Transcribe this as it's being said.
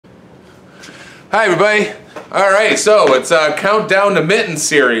Hi everybody. Alright, so it's a Countdown to Mitten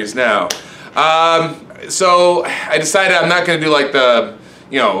series now. So I decided I'm not going to do like the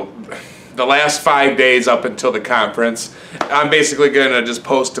last 5 days up until the conference. I'm basically going to just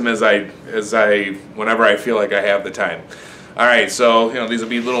post them whenever I feel like I have the time. Alright, so these will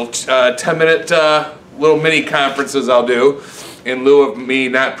be little 10-minute little mini conferences I'll do in lieu of me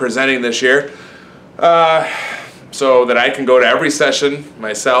not presenting this year. So that I can go to every session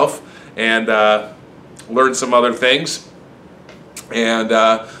myself and learn some other things. And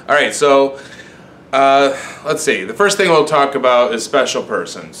alright, so let's see. The first thing we'll talk about is special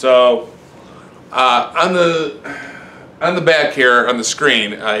person. So on the back here on the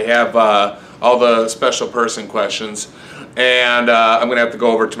screen, I have all the special person questions, and I'm going to have to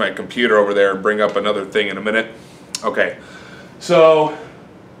go over to my computer over there and bring up another thing in a minute. Okay, so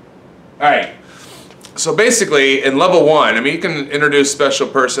alright. So basically, in level 1, I mean, you can introduce special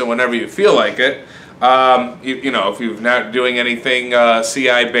person whenever you feel like it. If you're not doing anything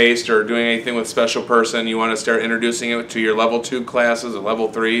CI based or doing anything with special person, you want to start introducing it to your level 2 classes or level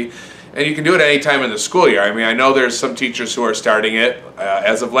 3, and you can do it any time in the school year. I mean, I know there's some teachers who are starting it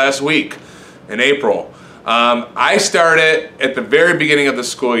as of last week in April. I started at the very beginning of the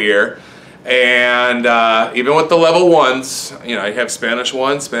school year. And even with the level 1s, I have Spanish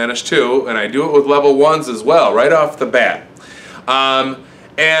 1, Spanish 2, and I do it with level 1s as well, right off the bat. And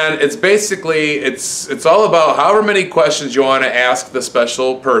it's basically, it's all about however many questions you want to ask the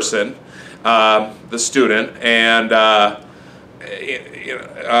special person, the student, and I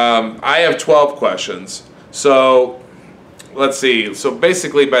have 12 questions. So let's see, so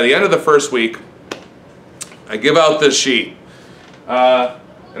basically by the end of the first week, I give out this sheet.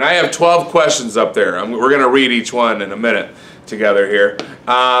 And I have 12 questions up there. We're going to read each one in a minute together here.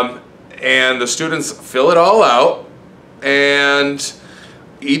 And the students fill it all out. And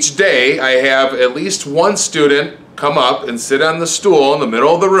each day I have at least one student come up and sit on the stool in the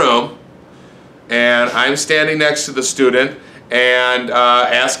middle of the room. And I'm standing next to the student and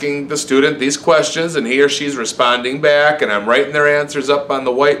asking the student these questions, and he or she's responding back, and I'm writing their answers up on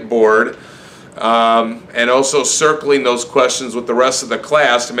the whiteboard. And also circling those questions with the rest of the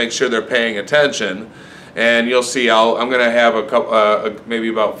class to make sure they're paying attention. And you'll see I'm going to have a couple, maybe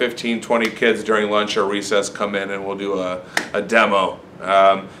about 15-20 kids during lunch or recess come in, and we'll do a demo,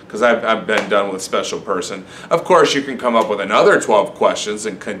 because I've been done with special person. Of course, you can come up with another 12 questions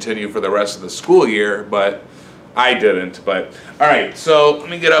and continue for the rest of the school year, but I didn't. But alright, so let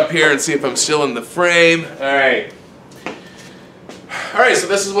me get up here and see if I'm still in the frame. Alright. Alright, so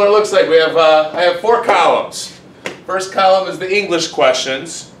this is what it looks like. We have I have 4 columns. First column is the English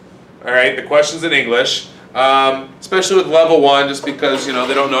questions. Alright, the questions in English. Especially with level 1, just because they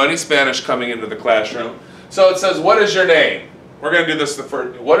don't know any Spanish coming into the classroom. So it says, what is your name? We're going to do this the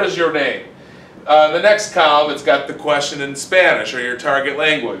first. What is your name? The next column, it's got the question in Spanish, or your target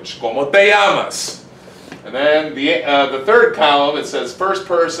language. ¿Cómo te llamas? And then the third column, it says first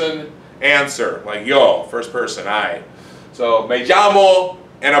person answer, like yo, first person, I. So, me llamo,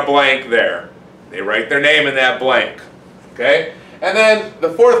 and a blank there. They write their name in that blank. Okay? And then the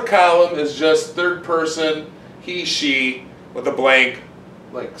fourth column is just third person, he, she, with a blank,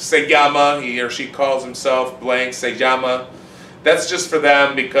 like se llama, he or she calls himself, blank, se llama. That's just for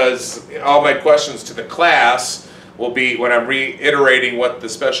them, because all my questions to the class will be, when I'm reiterating what the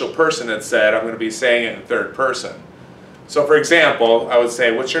special person had said, I'm going to be saying it in third person. So for example, I would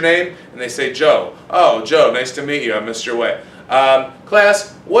say, what's your name? And they say, Joe. Oh, Joe, nice to meet you. I missed your way.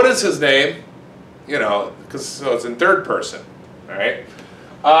 Class, what is his name? So it's in third person. All right.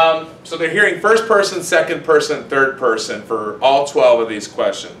 So they're hearing first person, second person, third person for all 12 of these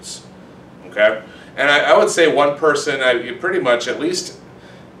questions. Okay. And I would say one person, you pretty much at least,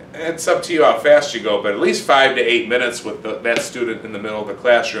 it's up to you how fast you go, but at least 5 to 8 minutes with that student in the middle of the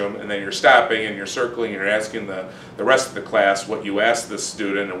classroom, and then you're stopping and you're circling and you're asking the rest of the class what you asked this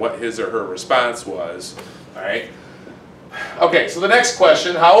student and what his or her response was. All right. Okay, so the next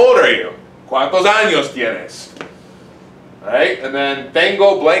question, how old are you? ¿Cuántos años tienes? All right, and then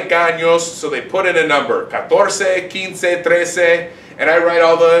tengo blank años, so they put in a number, 14, 15, 13, and I write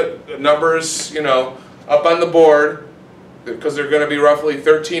all the numbers, up on the board, because they're going to be roughly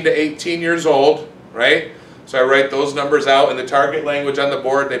 13 to 18 years old, right? So I write those numbers out in the target language on the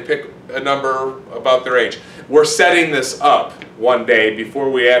board. They pick a number about their age. We're setting this up one day before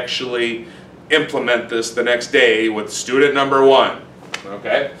we actually implement this the next day with student number 1,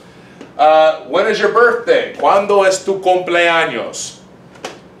 okay? When is your birthday? ¿Cuándo es tu cumpleaños?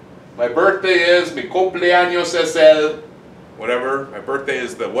 My birthday is, mi cumpleaños es el, whatever, my birthday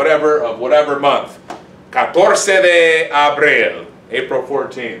is the whatever of whatever month. 14 de abril, April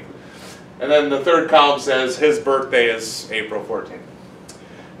 14th. And then the third column says his birthday is April 14th.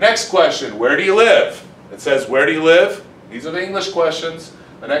 Next question, where do you live? It says, where do you live? These are the English questions.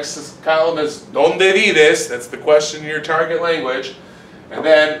 The next column is, ¿Dónde vives? That's the question in your target language. And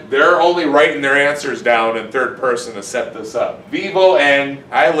then they're only writing their answers down in third person to set this up. Vivo en,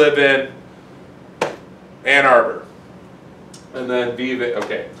 I live in Ann Arbor. And then vive,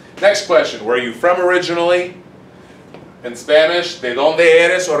 okay. Next question, where are you from originally? In Spanish, ¿De dónde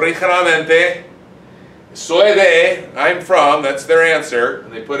eres originalmente? Soy de, I'm from, that's their answer.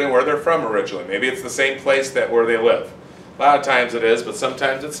 And they put in where they're from originally. Maybe it's the same place that where they live. A lot of times it is, but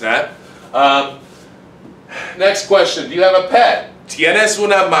sometimes it's not. Next question, do you have a pet? ¿Tienes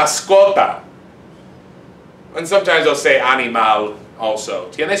una mascota? And sometimes they'll say animal also.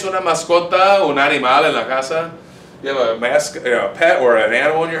 ¿Tienes una mascota, un animal en la casa? You have a pet or an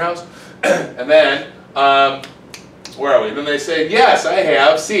animal in your house? And then, where are we? Then they say, yes, I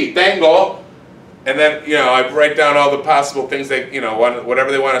have, sí, tengo. And then, you know, I write down all the possible things they, you know,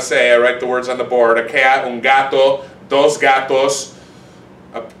 whatever they want to say. I write the words on the board. A cat, un gato, dos gatos,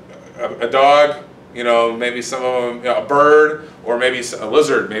 a dog, you know, maybe some of them, you know, a bird, or maybe a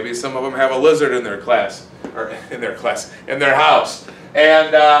lizard. Maybe some of them have a lizard in their class, or in their house.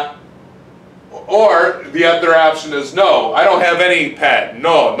 And, or the other option is no, I don't have any pet.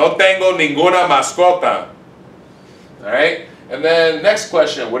 No tengo ninguna mascota. All right? And then next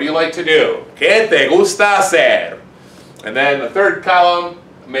question, what do you like to do? ¿Qué te gusta hacer? And then the third column,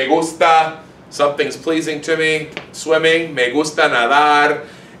 me gusta, something's pleasing to me, swimming, me gusta nadar.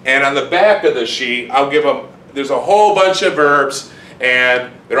 And on the back of the sheet, I'll give them, there's a whole bunch of verbs,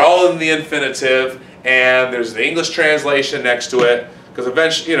 and they're all in the infinitive, and there's the English translation next to it, because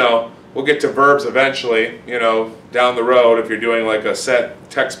eventually, you know, we'll get to verbs eventually, you know, down the road if you're doing like a set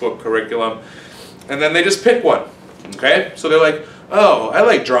textbook curriculum. And then they just pick one, okay? So they're like, oh, I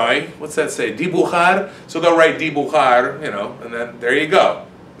like drawing. What's that say? Dibujar. So they'll write dibujar, you know, and then there you go.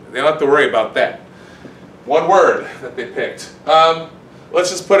 They don't have to worry about that. One word that they picked. Let's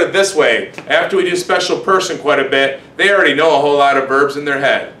just put it this way. After we do special person quite a bit, they already know a whole lot of verbs in their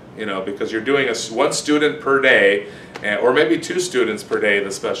head, you know, because you're doing one student per day, or maybe 2 students per day, the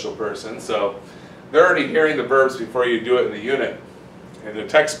special person. So they're already hearing the verbs before you do it in the unit, in the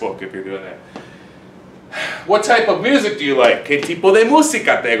textbook if you're doing that. What type of music do you like? ¿Qué tipo de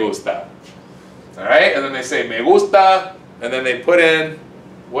música te gusta? All right, and then they say me gusta, and then they put in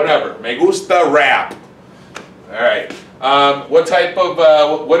whatever. Me gusta rap. All right. What type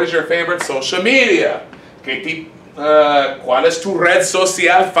of, what is your favorite social media? ¿Cuál es tu red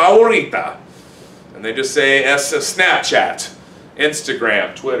social favorita? And they just say Snapchat,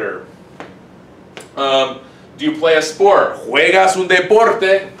 Instagram, Twitter. Do you play a sport? ¿Juegas un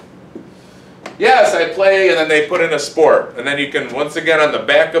deporte? Yes, I play, and then they put in a sport. And then you can, once again, on the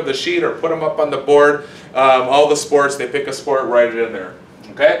back of the sheet or put them up on the board, all the sports, they pick a sport, write it in there.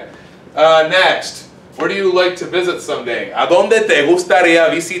 Okay? Next, where do you like to visit someday? ¿A dónde te gustaría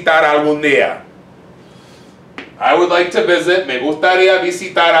visitar algún día? I would like to visit, me gustaría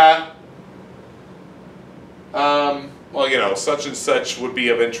visitar a, well, you know, such and such would be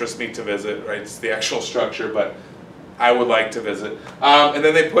of interest me to visit, right? It's the actual structure, but I would like to visit. And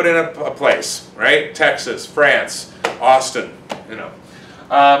then they put in a place, right? Texas, France, Austin, you know.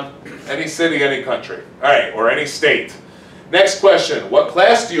 Any city, any country. All right, or any state. Next question, what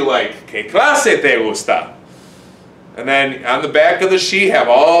class do you like? ¿Qué clase te gusta? And then on the back of the sheet, have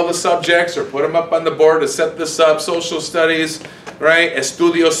all the subjects, or put them up on the board to set this up. Social studies, right?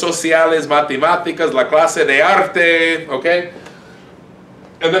 Estudios sociales, matemáticas, la clase de arte, okay?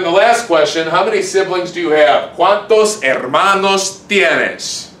 And then the last question, how many siblings do you have? ¿Cuántos hermanos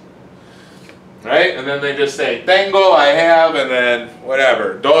tienes? Right? And then they just say, tengo, I have, and then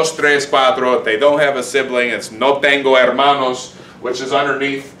whatever. Dos, tres, cuatro. If they don't have a sibling, it's no tengo hermanos, which is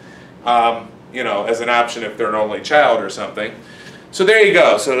underneath, you know, as an option if they're an only child or something. So there you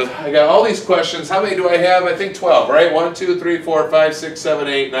go. So I got all these questions. How many do I have? I think 12, right? 1, 2, 3, 4, 5, 6, 7,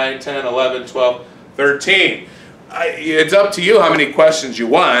 8, 9, 10, 11, 12, 13. It's up to you how many questions you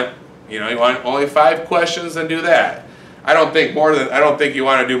want. You know, you want only 5 questions, then do that. I don't think you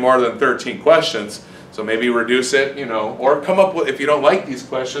want to do more than 13 questions. So maybe reduce it, you know, or come up with, if you don't like these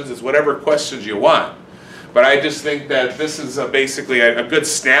questions, it's whatever questions you want. But I just think that this is basically a good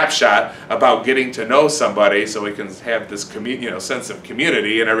snapshot about getting to know somebody, so we can have this sense of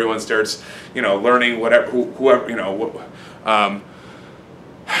community, and everyone starts, you know, learning whoever, you know,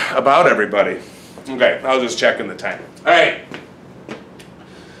 about everybody. Okay, I was just checking the time. All right.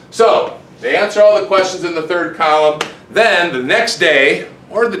 So they answer all the questions in the third column. Then the next day,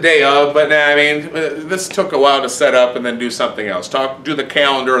 or the day of, but nah, I mean, this took a while to set up and then do something else. Do the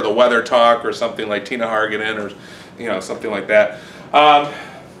calendar or the weather talk or something like Tina Harganen or, you know, something like that.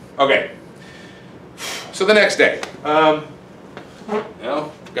 Okay, so the next day, you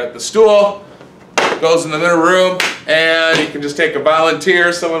know, got the stool, goes in the middle room, and you can just take a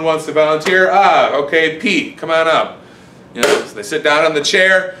volunteer. Someone wants to volunteer. Okay, Pete, come on up. You know, so they sit down on the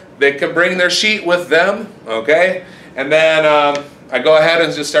chair. They can bring their sheet with them, okay? And then I go ahead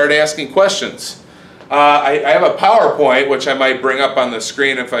and just start asking questions. I have a PowerPoint, which I might bring up on the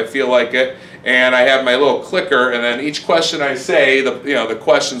screen if I feel like it, and I have my little clicker, and then each question I say, the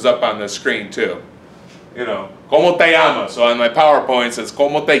question's up on the screen too. You know, ¿Cómo te llamas? So on my PowerPoint it says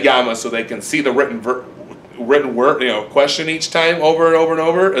 ¿Cómo te llamas? So they can see the written word, you know, question each time over and over and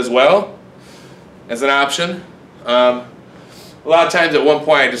over as well as an option. A lot of times at one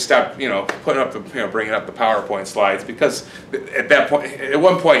point I just stopped, you know, bringing up the PowerPoint slides, because at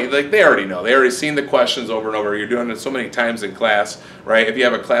one point, like, they already know. They already seen the questions over and over. You're doing it so many times in class, right? If you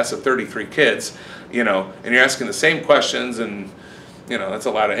have a class of 33 kids, you know, and you're asking the same questions, and, you know, that's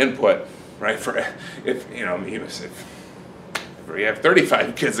a lot of input, right? If you have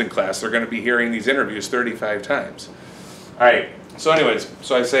 35 kids in class, they're going to be hearing these interviews 35 times. All right. So anyways,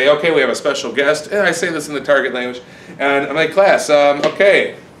 so I say, okay, we have a special guest, and I say this in the target language, and I'm like, class,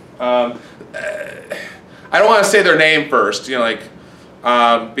 okay, I don't want to say their name first, you know,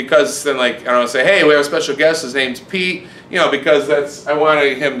 like, because then, like, I don't want to say, hey, we have a special guest, his name's Pete, you know, because I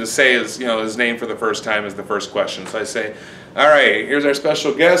wanted him to say his name for the first time as the first question. So I say, all right, here's our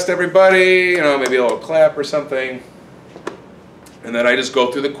special guest, everybody, you know, maybe a little clap or something. And then I just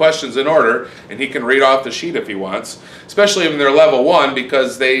go through the questions in order, and he can read off the sheet if he wants, especially when they're level 1,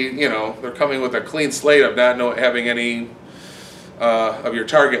 because they're coming with a clean slate of not having any of your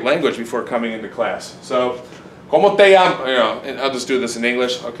target language before coming into class. So, ¿Cómo te llamas? You know, and I'll just do this in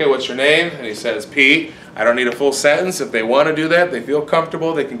English. Okay, what's your name? And he says, Pete. I don't need a full sentence. If they want to do that, they feel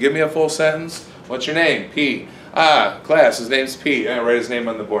comfortable, they can give me a full sentence. What's your name? Pete. Class, his name's Pete. I write his name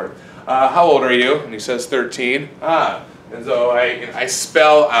on the board. How old are you? And he says 13. And so I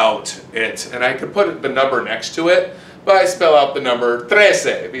spell out it, and I could put the number next to it, but I spell out the number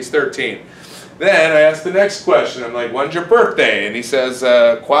 13 if he's 13. Then I ask the next question. I'm like, when's your birthday? And he says, 4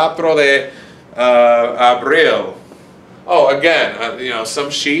 de abril. Oh, again, you know, some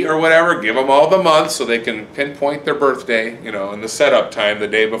sheet or whatever, give them all the months so they can pinpoint their birthday, you know, in the setup time the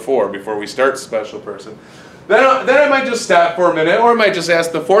day before we start special person. Then I might just stop for a minute, or I might just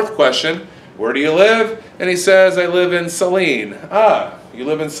ask the fourth question. Where do you live? And he says, I live in Saline. You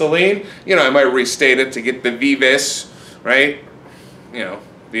live in Saline? You know, I might restate it to get the vives, right? You know,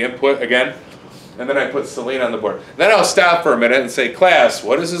 the input again. And then I put Saline on the board. Then I'll stop for a minute and say, class,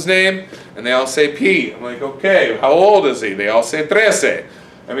 what is his name? And they all say Pete. I'm like, okay, how old is he? They all say 13.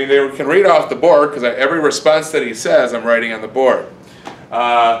 I mean, they can read off the board, because every response that he says, I'm writing on the board.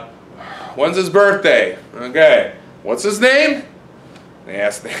 When's his birthday? Okay. What's his name? They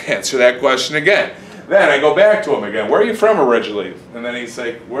answer that question again. Then I go back to him again. Where are you from originally? And then he's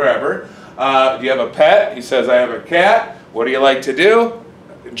like, wherever. Do you have a pet? He says, I have a cat. What do you like to do?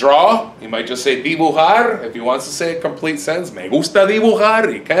 Draw. You might just say dibujar. If he wants to say a complete sentence, me gusta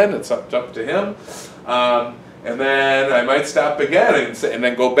dibujar. He can. It's up to him. And then I might stop again and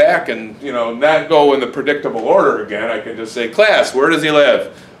then go back and, you know, not go in the predictable order again. I can just say, class, where does he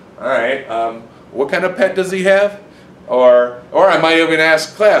live? All right. What kind of pet does he have? Or I might even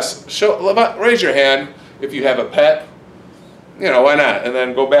ask, class, raise your hand if you have a pet. You know, why not? And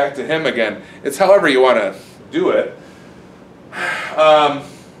then go back to him again. It's however you want to do it.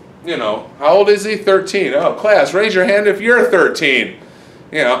 You know, how old is he? 13. Oh, class, raise your hand if you're 13.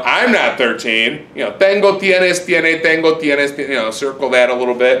 You know, I'm not 13. You know, tengo, tienes, tiene, tengo, tienes, you know, circle that a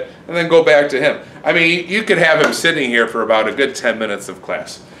little bit, and then go back to him. I mean, you could have him sitting here for about a good 10 minutes of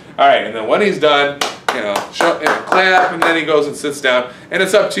class. All right, and then when he's done, you know, clap, and then he goes and sits down. And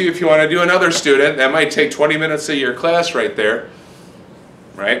it's up to you if you want to do another student. That might take 20 minutes of your class right there,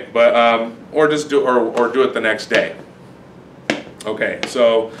 right? But or just do it the next day. Okay,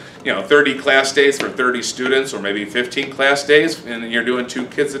 so you know, 30 class days for 30 students, or maybe 15 class days, and you're doing 2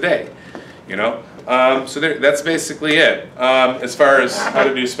 kids a day. You know, so that's basically it as far as how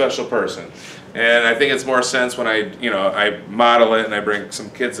to do special person. And I think it's more sense when I model it and I bring some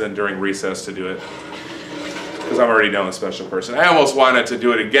kids in during recess to do it, because I'm already done with special person. I almost wanted to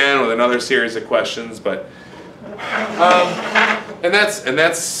do it again with another series of questions, but that's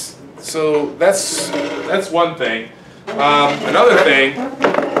one thing. Another thing.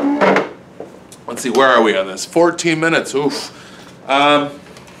 Let's see, where are we on this? 14 minutes. Oof.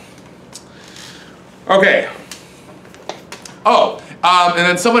 Okay. Oh, And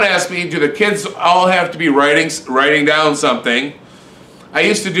then someone asked me, do the kids all have to be writing down something? I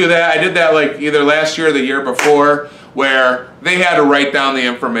used to do that. I did that like either last year or the year before, where they had to write down the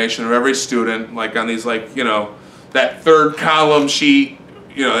information of every student, like on these, like, you know, that third column sheet,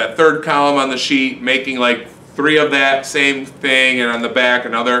 you know, that third column on the sheet, making like 3 of that same thing, and on the back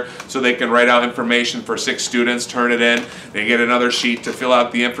another, so they can write out information for 6 students, turn it in. They get another sheet to fill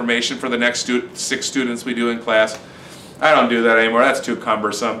out the information for the next 6 students we do in class. I don't do that anymore. That's too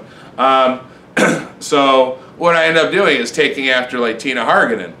cumbersome. So what I end up doing is taking after like Tina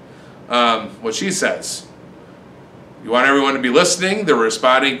Harganen, what she says. You want everyone to be listening. They're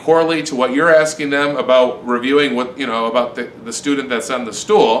responding correlated to what you're asking them about, reviewing what, you know, about the student that's on the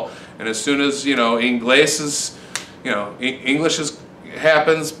stool. And as soon as, you know, English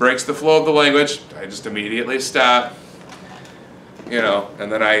happens, breaks the flow of the language, I just immediately stop, you know,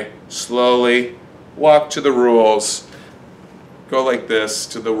 and then I slowly walk to the rules, go like this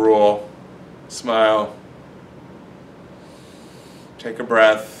to the rule, smile, take a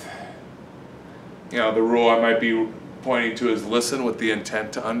breath. You know, the rule I might be pointing to is listen with the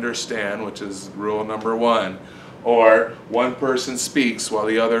intent to understand, which is rule number 1. Or one person speaks while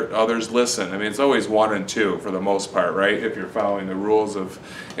the others listen. I mean, it's always 1 and 2 for the most part, right? If you're following the rules of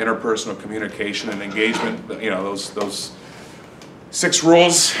interpersonal communication and engagement, you know, those 6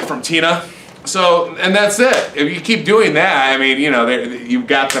 rules from Tina. So, and that's it. If you keep doing that, I mean, you know, you've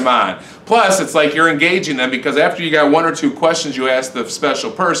got them on. Plus, it's like you're engaging them, because after you got 1 or 2 questions you ask the special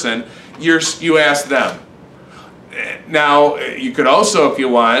person, you ask them. Now, you could also, if you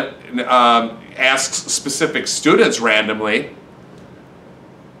want, ask specific students randomly,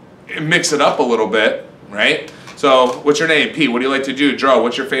 mix it up a little bit, right? So, what's your name? Pete. What do you like to do? Draw.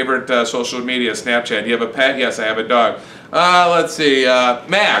 What's your favorite social media? Snapchat. Do you have a pet? Yes, I have a dog. Let's see.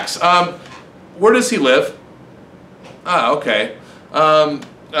 Max. Where does he live? Ah, okay.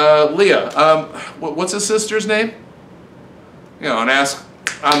 Leah. What's his sister's name? You know, and ask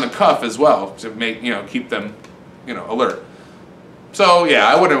on the cuff as well to make, you know, keep them, you know, alert. So yeah,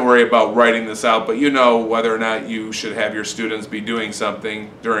 I wouldn't worry about writing this out, but you know whether or not you should have your students be doing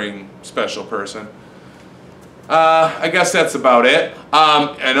something during special person. I guess that's about it.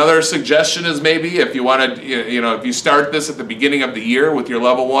 Another suggestion is maybe if you want to, you know, if you start this at the beginning of the year with your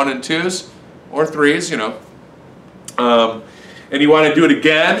level 1 and 2s or 3s, you know, and you want to do it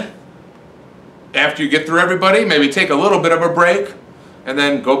again after you get through everybody, maybe take a little bit of a break and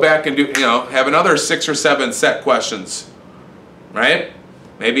then go back and do, you know, have another 6 or 7 set questions. Right?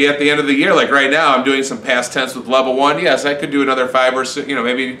 Maybe at the end of the year, like right now, I'm doing some past tense with level 1. Yes, I could do another 5 or 6, you know,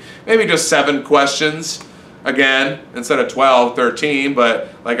 maybe just 7 questions again instead of 12, 13. But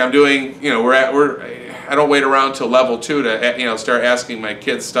like I'm doing, you know, I don't wait around till level 2 to, you know, start asking my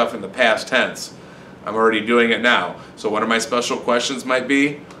kids stuff in the past tense. I'm already doing it now. So one of my special questions might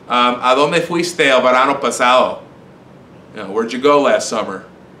be, ¿A dónde fuiste el verano pasado? You know, where'd you go last summer?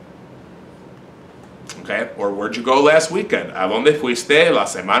 Okay, or where'd you go last weekend? ¿A dónde fuiste la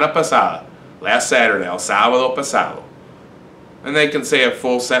semana pasada? Last Saturday, el sábado pasado. And they can say a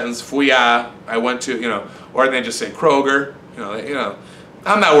full sentence, fui a, I went to, you know, or they just say Kroger, you know.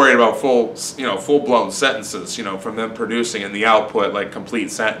 I'm not worried about full-blown sentences, you know, from them producing in the output like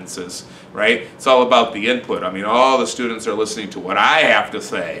complete sentences, right? It's all about the input. I mean, all the students are listening to what I have to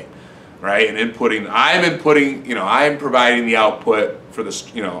say, right? And I'm inputting, you know, I'm providing the output for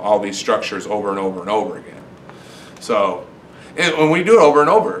this, you know, all these structures over and over and over again. So, and when we do it over and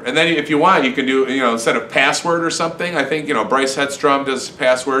over, and then if you want, you can do, you know, instead of password or something, I think, you know, Bryce Hedstrom does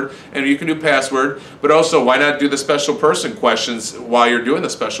password, and you can do password, but also why not do the special person questions while you're doing the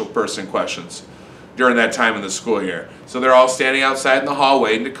special person questions during that time in the school year. So they're all standing outside in the hall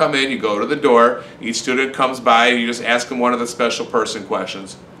waiting to come in, you go to the door, each student comes by, and you just ask them one of the special person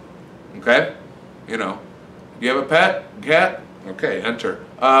questions. Okay? You know, do you have a pet? Cat? Okay, enter.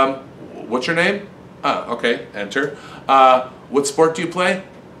 What's your name? Okay, enter. What sport do you play?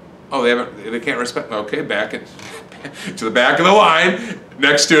 Oh, they can't respect. Okay, back to the back of the line,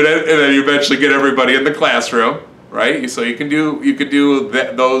 next student, and then you eventually get everybody in the classroom, right? So you could do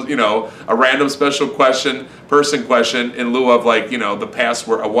those, you know, a random special person question in lieu of, like, you know, the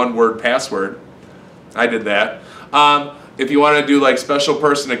password, a 1-word password. I did that. If you want to do like special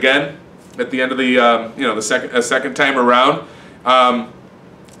person again at the end of the, you know, the second time around.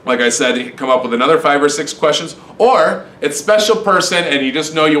 Like I said, come up with another 5 or 6 questions, or it's special person and you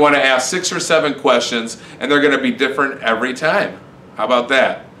just know you want to ask 6 or 7 questions and they're going to be different every time. How about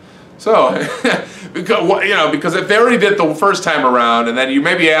that? So, because if they already did it the first time around, and then you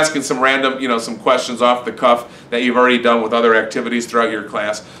may be asking some random, you know, some questions off the cuff that you've already done with other activities throughout your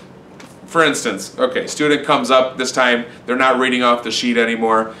class, for instance, okay, student comes up, this time they're not reading off the sheet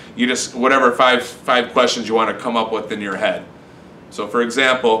anymore. You just, whatever five questions you want to come up with in your head. So for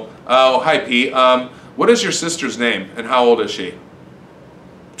example, oh, hi Pete, what is your sister's name and how old is she?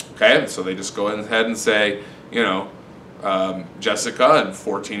 Okay, so they just go ahead and say, you know, Jessica and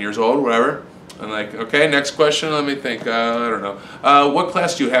 14 years old, whatever. And like, okay, next question, let me think, I don't know. What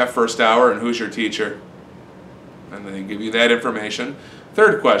class do you have first hour and who's your teacher? And then they give you that information.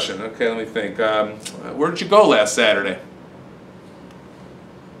 Third question, okay, let me think. Where did you go last Saturday?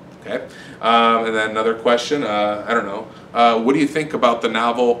 Okay, and then another question, I don't know. What do you think about the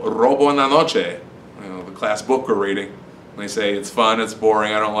novel Robo en la Noche? You know, the class book we're reading. And they say it's fun, it's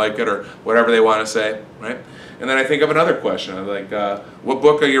boring, I don't like it, or whatever they want to say, right? And then I think of another question. I'm like, what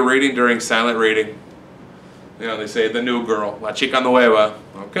book are you reading during silent reading? You know, they say The New Girl, La Chica Nueva.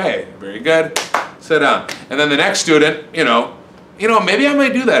 Okay, very good. Sit down. And then the next student, you know, maybe I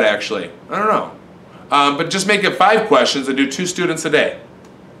might do that actually. I don't know. But just make it 5 questions and do 2 students a day.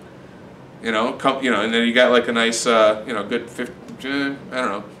 You know, and then you got like a nice, good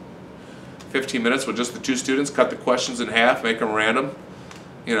 15 minutes with just the 2 students. Cut the questions in half, make them random.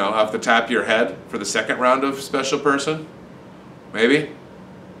 You know, off the top of your head for the second round of special person. Maybe.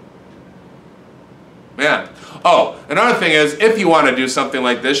 Yeah. Oh, another thing is, if you want to do something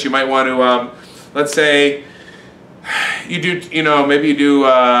like this, you might want to, let's say, you do, maybe you do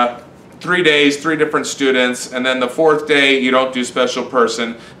 3 days, 3 different students, and then the 4th day you don't do special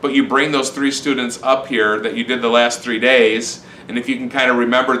person, but you bring those 3 students up here that you did the last 3 days, and if you can kind of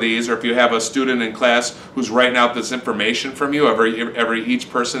remember these, or if you have a student in class who's writing out this information from you, each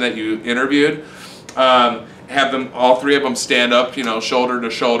person that you interviewed, have them, all 3 of them stand up, shoulder to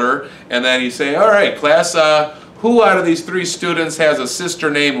shoulder, and then you say, all right, class, who out of these 3 students has a sister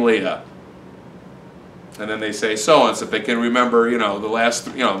named Leah? And then they say so-and-so, if they can remember, the last,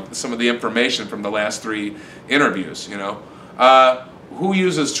 some of the information from the last 3 interviews, who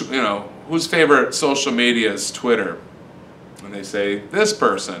uses, whose favorite social media is Twitter? And they say, this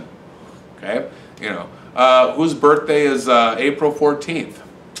person, okay? Whose birthday is April 14th?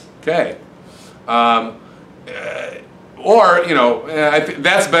 Okay. I think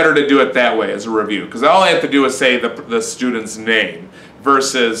that's better to do it that way as a review, because all I have to do is say the student's name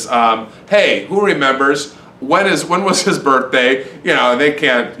versus, hey, who remembers when was his birthday? They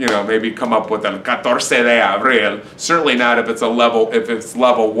can't, maybe come up with el 14 de abril. Certainly not if it's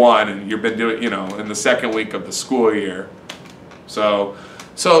level 1 and you've been doing, in the second week of the school year. So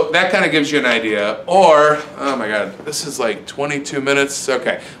that kind of gives you an idea. Or, oh my God, this is like 22 minutes.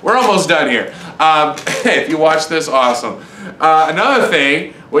 Okay, we're almost done here. If you watch this, awesome. Another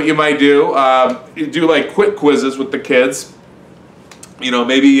thing, what you might do, you do like quick quizzes with the kids.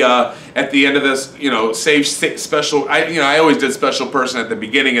 Maybe at the end of this, save special. I always did special person at the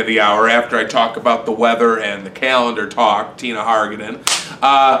beginning of the hour after I talk about the weather and the calendar talk, Tina Hargaden.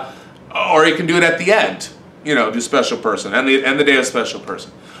 Or you can do it at the end. Do special person and the day of special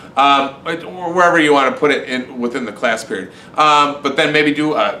person, or wherever you want to put it in within the class period. But then maybe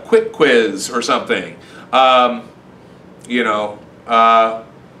do a quick quiz or something. So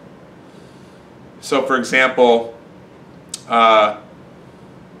for example, I'm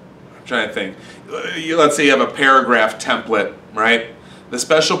trying to think. Let's say you have a paragraph template, right? The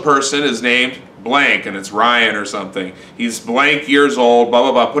special person is named blank, and it's Ryan or something. He's blank years old, blah,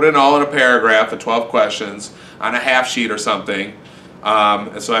 blah, blah. Put it all in a paragraph, the 12 questions, on a half sheet or something.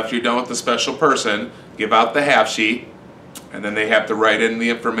 And so after you're done with the special person, give out the half sheet, and then they have to write in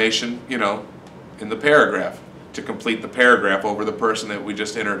the information, in the paragraph to complete the paragraph over the person that we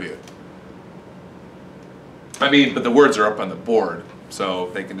just interviewed. But the words are up on the board,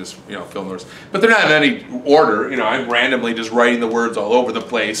 so they can just, fill in the words. But they're not in any order, I'm randomly just writing the words all over the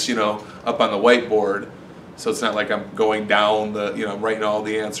place, up on the whiteboard. So it's not like I'm going down I'm writing all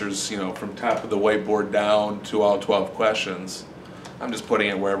the answers, from top of the whiteboard down to all 12 questions. I'm just putting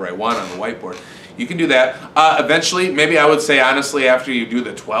it wherever I want on the whiteboard. You can do that. Eventually, maybe I would say honestly, after you do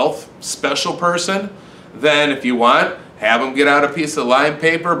the 12th special person, then if you want, have them get out a piece of line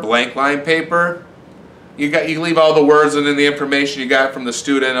paper, blank line paper. You leave all the words and then the information you got from the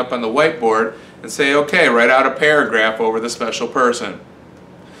student up on the whiteboard and say, okay, write out a paragraph over the special person.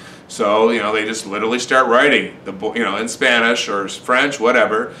 So, they just literally start writing, in Spanish or French,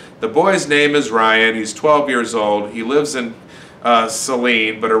 whatever. The boy's name is Ryan. He's 12 years old. He lives in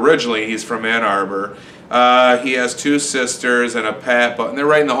Saline, but originally he's from Ann Arbor. He has 2 sisters and a pet, and they're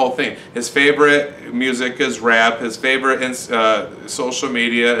writing the whole thing. His favorite music is rap. His favorite social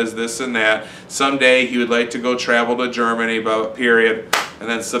media is this and that. Someday he would like to go travel to Germany, period, and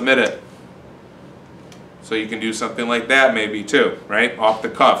then submit it. So you can do something like that maybe too, right? Off the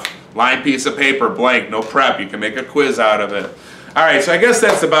cuff. Lined piece of paper, blank, no prep. You can make a quiz out of it. All right, so I guess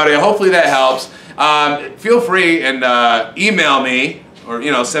that's about it. Hopefully that helps. Feel free and email me, or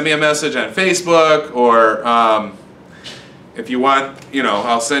send me a message on Facebook, or if you want,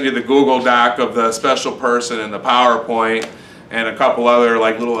 I'll send you the Google Doc of the special person and the PowerPoint and a couple other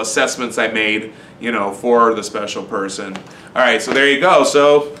like little assessments I made, for the special person. All right, so there you go.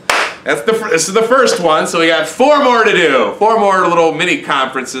 So this is the first one. So we got 4 more to do. 4 more little mini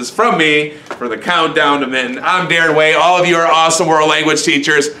conferences from me for the countdown to Mitten. I'm Darren Way. All of you are awesome world language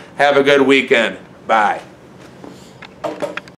teachers. Have a good weekend. Bye.